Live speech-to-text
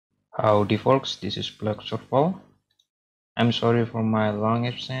Howdy folks, this is BlackServal. I'm sorry for my long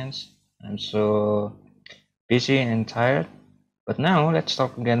absence. I'm so busy and tired. But now let's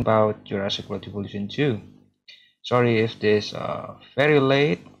talk again about Jurassic World Evolution 2. Sorry if this very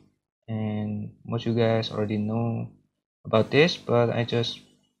late and most of you guys already know about this, but I just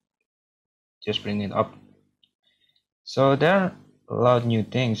bring it up. So there are a lot of new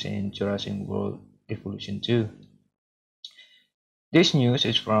things in Jurassic World Evolution 2. This news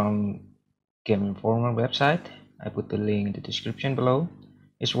is from Game Informer website. I put the link in the description below.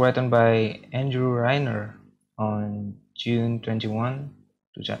 It's written by Andrew Reiner on June 21,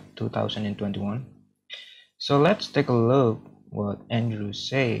 2021. So let's take a look what Andrew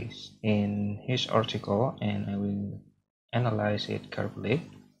says in his article and I will analyze it carefully.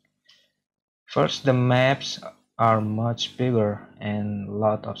 First, the maps are much bigger and a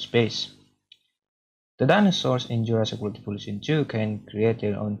lot of space. The dinosaurs in Jurassic World Evolution 2 can create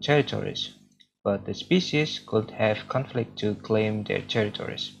their own territories, but the species could have conflict to claim their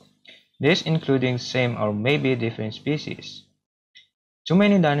territories. This including same or maybe different species. Too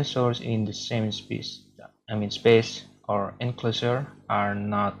many dinosaurs in the same space or enclosure are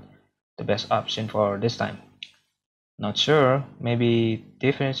not the best option for this time. Not sure, maybe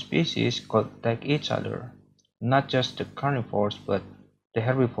different species could attack each other, not just the carnivores but the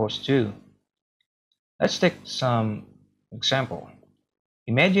herbivores too. Let's take some example.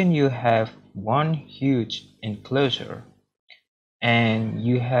 Imagine you have one huge enclosure and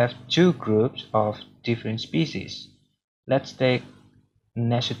you have two groups of different species. Let's take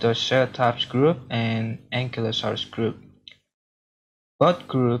Necestoceratops group and Ankylosaurus group. Both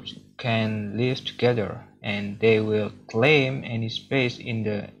groups can live together and they will claim any space in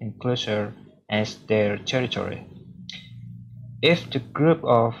the enclosure as their territory. If the group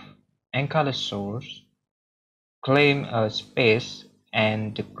of Ankylosaurs claim a space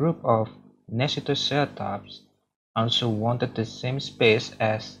and the group of Necestoceratops also wanted the same space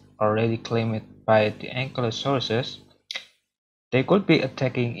as already claimed by the Ankylosaurus, they could be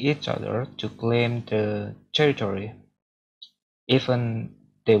attacking each other to claim the territory, even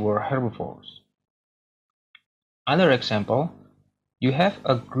they were herbivores. Another example, you have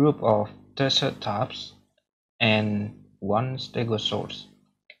a group of Triceratops and one Stegosaurus.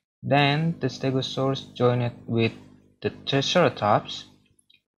 Then the Stegosaurus joined with the Triceratops.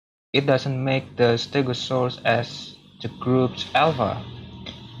 It doesn't make the Stegosaurus as the group's alpha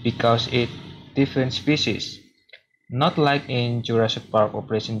because it's different species. Not like in Jurassic Park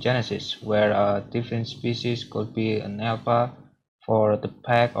Operation Genesis, where a different species could be an alpha for the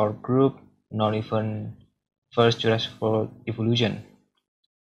pack or group, not even first Jurassic World Evolution.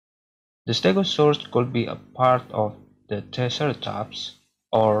 The Stegosaurus could be a part of the Triceratops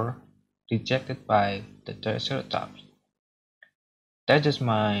or rejected by the Triceratops. That's just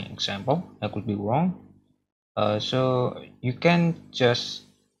my example. I could be wrong. So you can just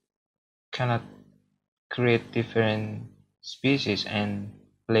cannot create different species and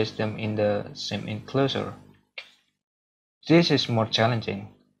place them in the same enclosure. This is more challenging.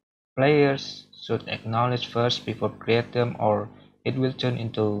 Players should acknowledge first before create them or it will turn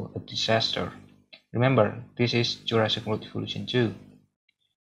into a disaster. Remember, this is Jurassic World Evolution 2.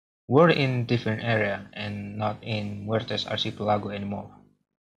 We're in different area and not in Muertes Archipelago anymore.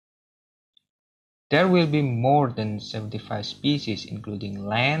 There will be more than 75 species including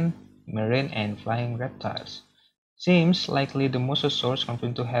land, marine and flying reptiles. Seems likely the mosasaurs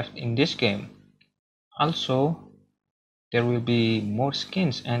confirmed to have in this game. Also, there will be more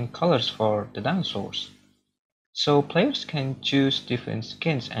skins and colors for the dinosaurs. So players can choose different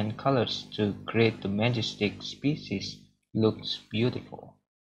skins and colors to create the majestic species. Looks beautiful.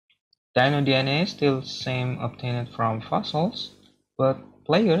 Dino DNA is still same obtained from fossils, but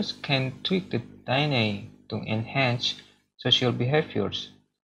players can tweak the DNA to enhance social behaviors,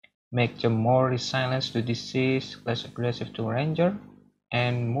 make them more resilient to disease, less aggressive to ranger,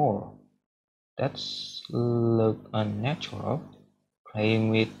 and more. That's look unnatural, playing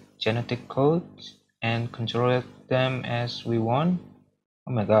with genetic codes and control them as we want.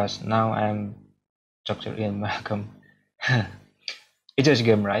 Oh my gosh, now I'm Dr. Ian Malcolm. It's just a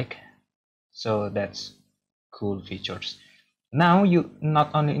game, right? So that's cool features. Now you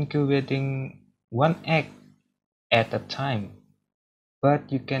not only incubating one egg at a time,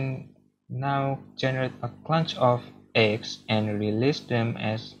 but you can now generate a clutch of eggs and release them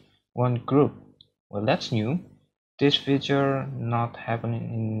as one group. Well, that's new. This feature not happening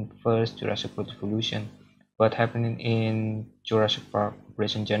in first Jurassic World Evolution, but happening in Jurassic Park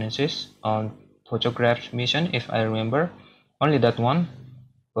Operation Genesis on Photographs mission, if I remember. Only that one,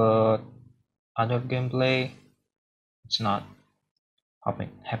 but other gameplay, it's not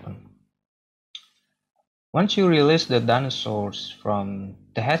happen. Once you release the dinosaurs from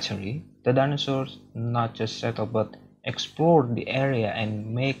the hatchery, the dinosaurs not just settle but explore the area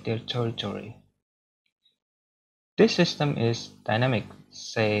and make their territory. This system is dynamic,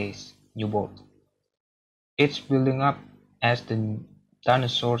 says Newbold. It's building up as the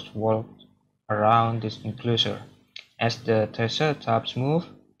dinosaurs walk around this enclosure. As the Triceratops move,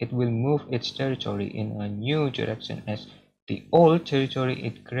 it will move its territory in a new direction as the old territory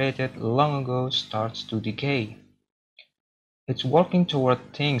it created long ago starts to decay. It's working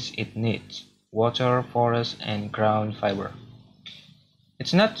toward things it needs: water, forest, and ground fiber.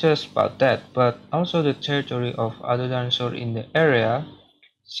 It's not just about that, but also the territory of other dinosaurs in the area.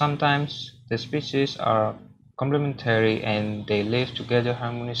 Sometimes the species are complementary and they live together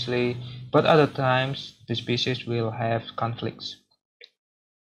harmoniously, but other times the species will have conflicts.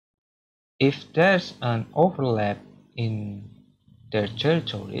 If there's an overlap in their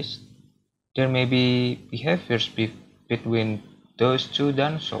territories, there may be behaviors between those two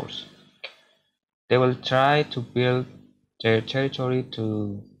dinosaurs. They will try to build their territory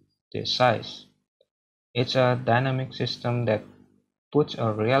to their size. It's a dynamic system that puts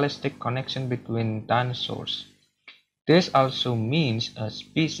a realistic connection between dinosaurs. This also means a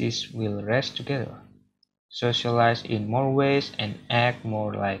species will rest together, socialize in more ways, and act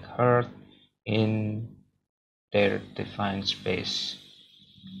more like herd in their defined space.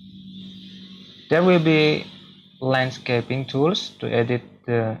 There will be landscaping tools to edit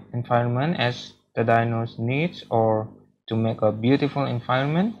the environment as the dinos needs or to make a beautiful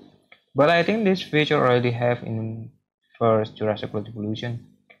environment. But I think this feature already have in first Jurassic World Evolution.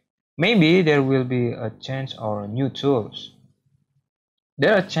 Maybe there will be a change or new tools.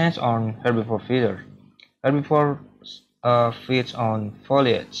 There are changes on herbivore feeder. Herbivore feeds on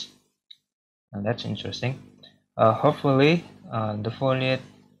foliage, and that's interesting. Hopefully, the foliage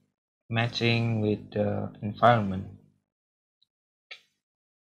matching with the environment.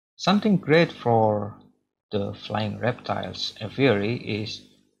 Something great for the flying reptiles aviary is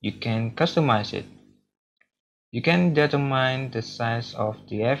you can customize it. You can determine the size of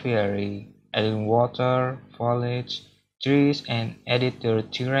the aviary, adding water, foliage, trees, and edit the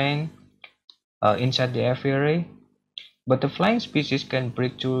terrain inside the aviary. But the flying species can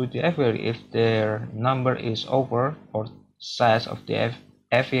break through the aviary if their number is over or size of the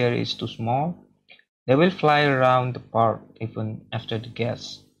aviary is too small. They will fly around the park even after the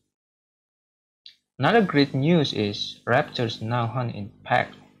guests. Another great news is raptors now hunt in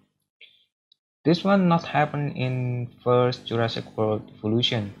packs. This one not happen in first Jurassic World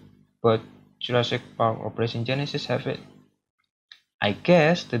Evolution, but Jurassic Park Operation Genesis have it. I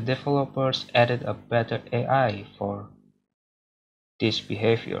guess the developers added a better AI for these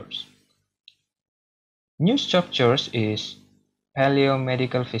behaviors. New structures is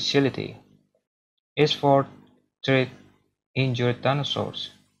Paleomedical Facility is for treat injured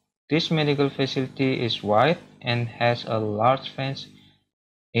dinosaurs. This medical facility is wide and has a large fence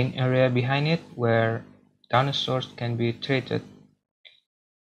in area behind it where dinosaurs can be treated.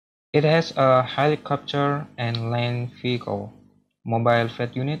 It has a helicopter and land vehicle, mobile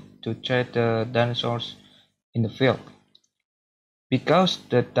vet unit to treat the dinosaurs in the field. Because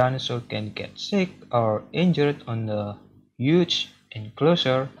the dinosaur can get sick or injured on the huge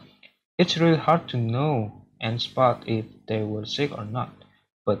enclosure, it's really hard to know and spot if they were sick or not.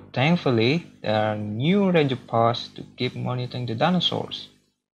 But thankfully, there are new ranger paths to keep monitoring the dinosaurs.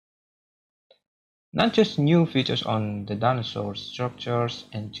 Not just new features on the dinosaur structures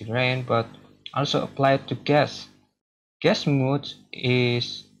and terrain, but also applied to guests. Guest mood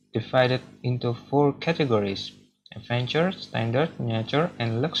is divided into four categories: adventure, standard, nature,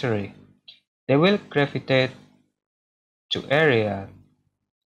 and luxury. They will gravitate to areas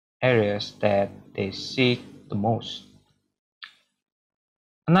that they seek the most.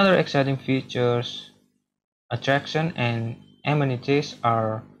 Another exciting features, attraction and amenities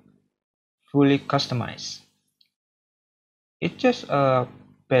are fully customized. It's just a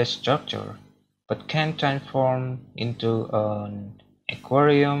base structure, but can transform into an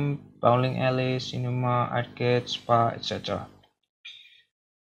aquarium, bowling alley, cinema, arcade, spa, etc.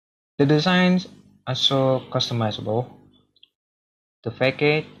 The designs are so customizable. The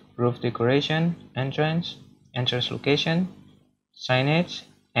facade, roof decoration, entrance location, signage,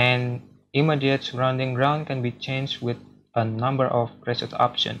 and immediate surrounding ground can be changed with a number of preset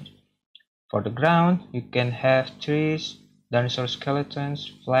options. For the ground, you can have trees, dinosaur skeletons,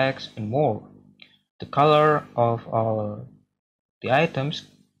 flags, and more. The color of all the items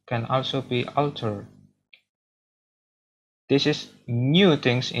can also be altered. This is new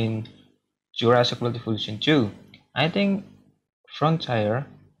things in Jurassic World Evolution 2. I think Frontier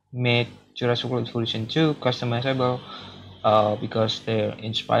made Jurassic World Evolution 2 customizable because they're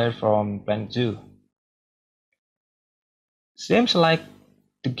inspired from Planet Zoo. Seems like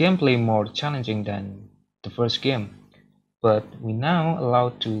the gameplay more challenging than the first game, but we now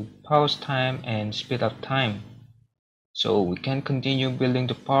allowed to pause time and speed up time, so we can continue building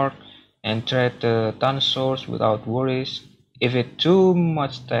the park and trade the dinosaurs without worries if it's too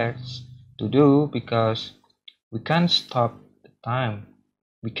much tasks to do because we can't stop the time.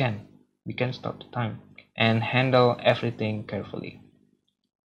 We can. We can stop the time and handle everything carefully.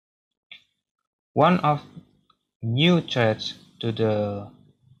 One of new threats to the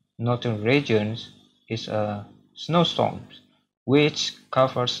northern regions is a snowstorm, which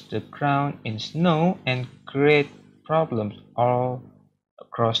covers the ground in snow and create problems all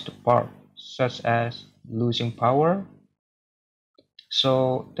across the park, such as losing power.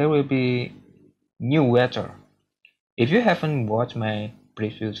 So there will be new weather. If you haven't watched my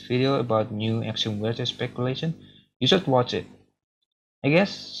previous video about new extreme weather speculation, you should watch it. I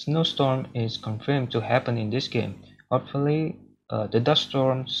guess snowstorm is confirmed to happen in this game. Hopefully, the dust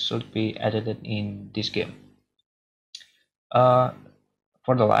storm should be added in this game. For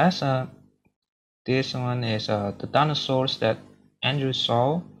the last, this one is the dinosaurs that Andrew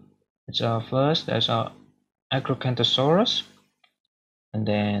saw. It's first there's a Acrocanthosaurus, and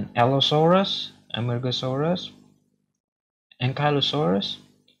then Allosaurus, Amergosaurus, Ankylosaurus,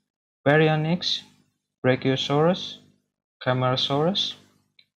 Baryonyx, Brachiosaurus, Camarasaurus,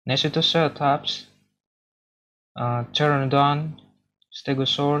 Necitoceratops, Pteranodon,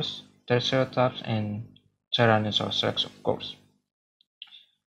 Stegosaurus, Triceratops, and Tyrannosaurus Rex, of course.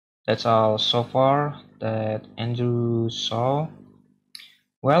 That's all so far that Andrew saw.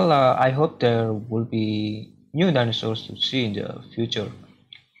 Well, I hope there will be new dinosaurs to see in the future.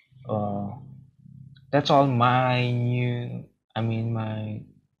 That's all my new.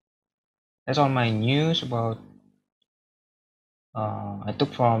 That's all my news about. I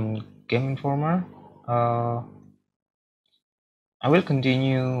took from Game Informer. I will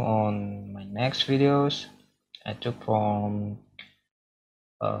continue on my next videos. I took from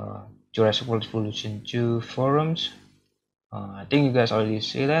Jurassic World Evolution 2 forums. I think you guys already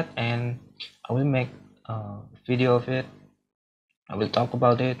see that, and I will make a video of it. I will talk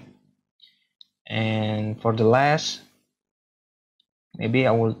about it. And for the last, maybe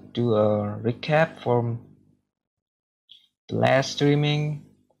I will do a recap from the last streaming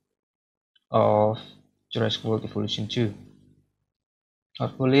of Jurassic World Evolution 2.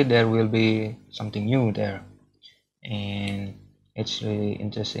 Hopefully there will be something new there, and it's really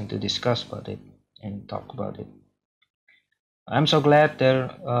interesting to discuss about it and talk about it. I'm so glad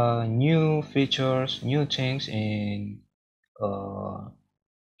there are new features, new things in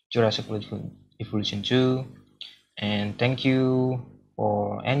Jurassic World Evolution 2, and thank you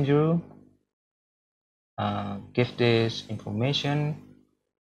for Andrew give this information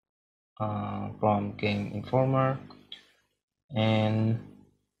from Game Informer. And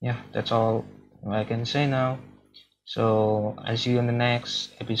yeah, that's all I can say now. So I'll see you in the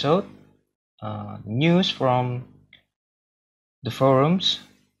next episode. News from the forums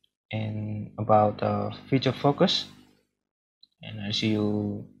and about feature focus, and I'll see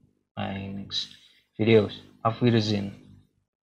you in my next videos. Auf Wiedersehen.